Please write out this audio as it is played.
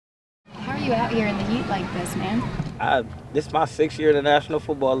you out here in the heat like this, man? This is my 6th year in the National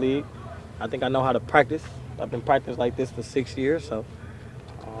Football League. I think I know how to practice. I've been practicing like this for 6 years, so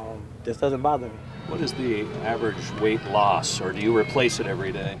this doesn't bother me. What is the average weight loss, or do you replace it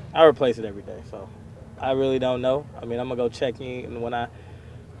every day? I replace it every day, so I really don't know. I mean, I'm gonna go check in when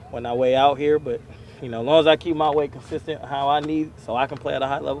I weigh out here, but as long as I keep my weight consistent how I need, so I can play at a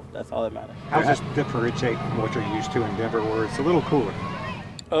high level, that's all that matters. How does this differentiate from what you're used to in Denver, where it's a little cooler?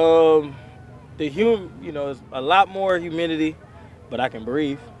 It's a lot more humidity, but I can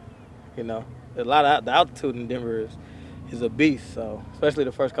breathe. A lot of the altitude in Denver is a beast. So especially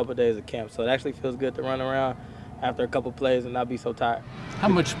the first couple of days of camp, so it actually feels good to run around after a couple plays and not be so tired. How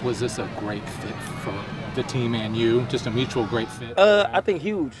much was this a great fit for the team and you? Just a mutual great fit? I think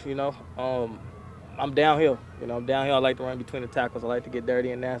huge. I'm downhill. I'm downhill. I like to run between the tackles. I like to get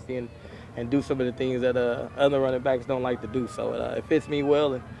dirty and nasty and do some of the things that other running backs don't like to do. So it fits me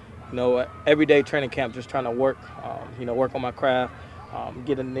well. And everyday training camp, just trying to work, work on my craft,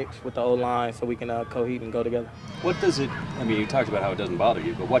 get a niche with the O-line so we can cohere and go together. What does it, you talked about how it doesn't bother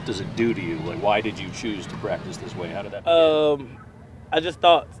you, but what does it do to you? Like, why did you choose to practice this way? How did that begin? I just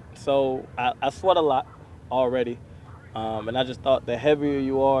thought, I sweat a lot already. And I just thought the heavier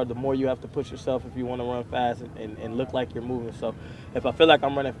you are, the more you have to push yourself if you want to run fast and look like you're moving. So if I feel like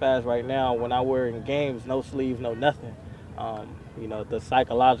I'm running fast right now, when I wear in games, no sleeves, no nothing, the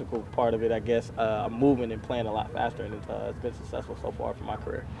psychological part of it, I guess, I'm moving and playing a lot faster, and it's been successful so far for my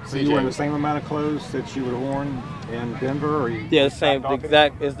career. So you wear the same amount of clothes that you would have worn in Denver? Or yeah, the same.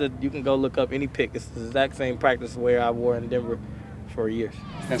 You can go look up any pic. It's the exact same practice wear I wore in Denver for years.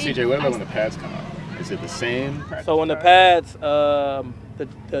 Now, CJ, what about when the pads come off? Is it the same? So when the pads,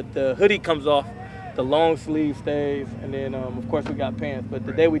 the hoodie comes off, the long sleeve stays, and then of course we got pants. But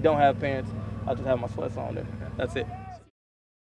the day we don't have pants, I just have my sweats on there. That's it.